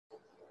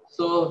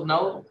So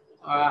now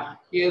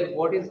here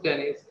what is done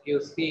is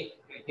you see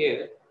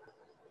here.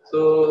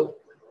 So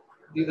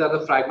these are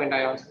the fragment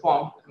ions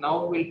formed.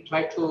 Now we'll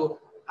try to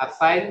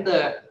assign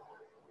the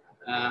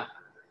uh,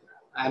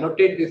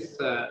 annotate this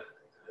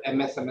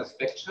MS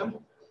spectrum.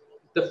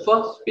 The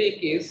first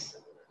peak is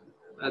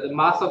the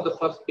mass of the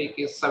first peak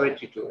is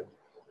 72.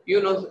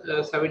 You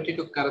know,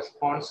 72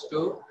 corresponds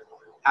to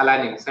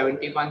alanine.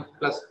 71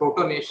 plus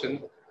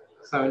protonation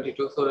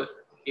 72. So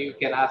you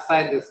can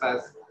assign this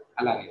as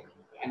alanine.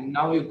 And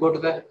now you go to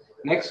the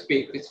next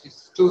peak, which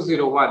is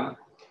 201.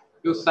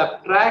 You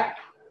subtract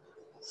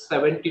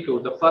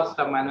 72, the first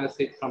amino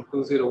acid from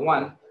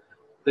 201.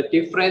 The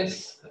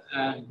difference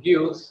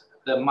gives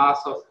the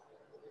mass of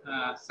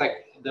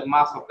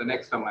the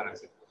next amino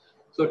acid.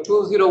 So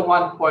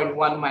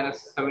 201.1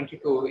 minus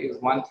 72 is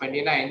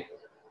 129.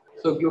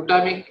 So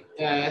glutamic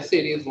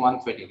acid is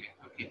 129.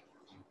 Okay.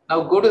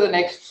 Now go to the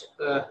next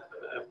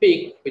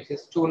peak, which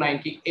is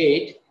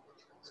 298.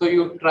 So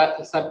you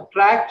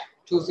subtract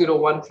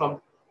 201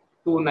 from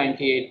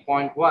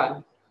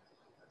 298.1.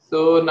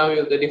 So now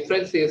the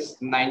difference is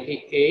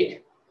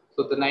 98.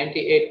 So the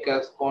 98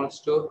 corresponds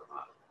to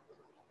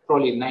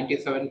proline,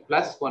 97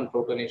 plus 1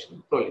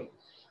 protonation proline.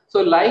 So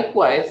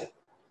likewise,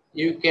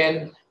 you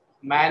can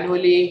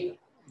manually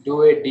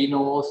do a de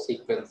novo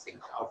sequencing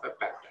of a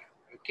peptide.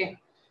 Okay.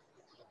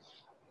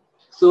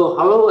 So,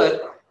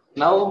 however,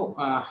 now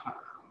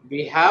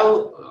we have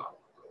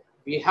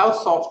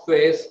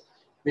softwares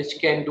which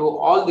can do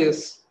all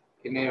this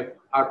in a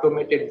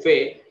automated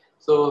way.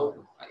 So,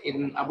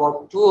 in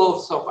about 2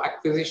 hours of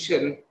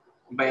acquisition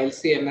by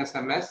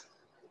LC-MS,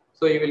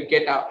 so you will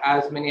get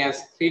as many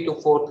as 3 to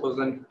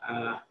 4,000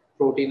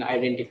 protein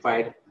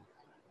identified.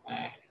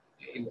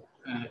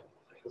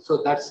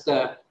 So that's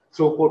the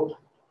throughput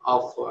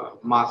of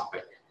mass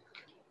spec.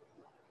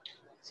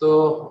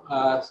 So,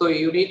 so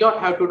you need not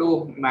have to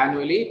do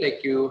manually,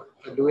 like you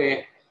do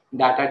a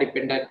data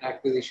dependent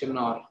acquisition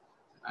or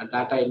a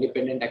data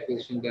independent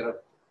acquisition there.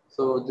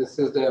 So this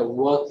is the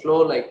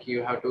workflow, like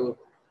you have to,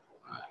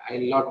 I'll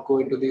not go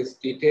into these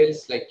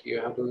details, like you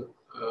have to,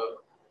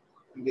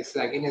 this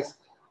again is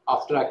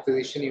after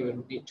acquisition, you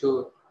will need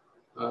to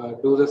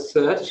do the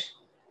search.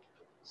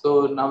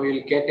 So now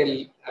you'll get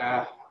a,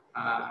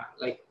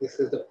 like this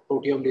is the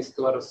Proteome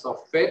Discover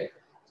software.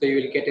 So you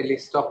will get a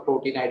list of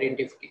protein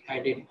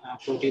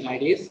protein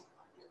IDs,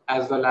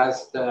 as well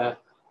as the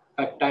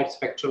peptide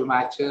spectral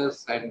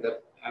matches and the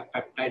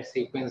peptide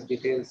sequence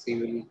details.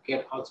 You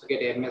will also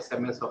get MS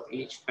of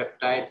each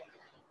peptide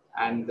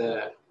and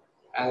the,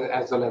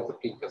 as well as the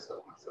precursor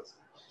masses.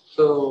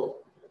 So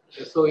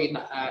in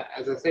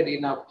as I said,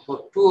 in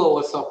about 2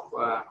 hours of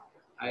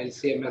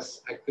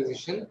LC-MS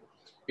acquisition,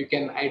 you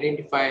can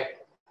identify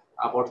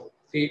about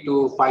 3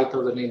 to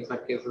 5,000, in some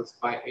cases,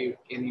 you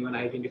can even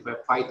identify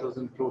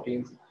 5,000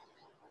 proteins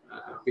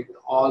with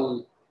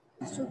all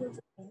details.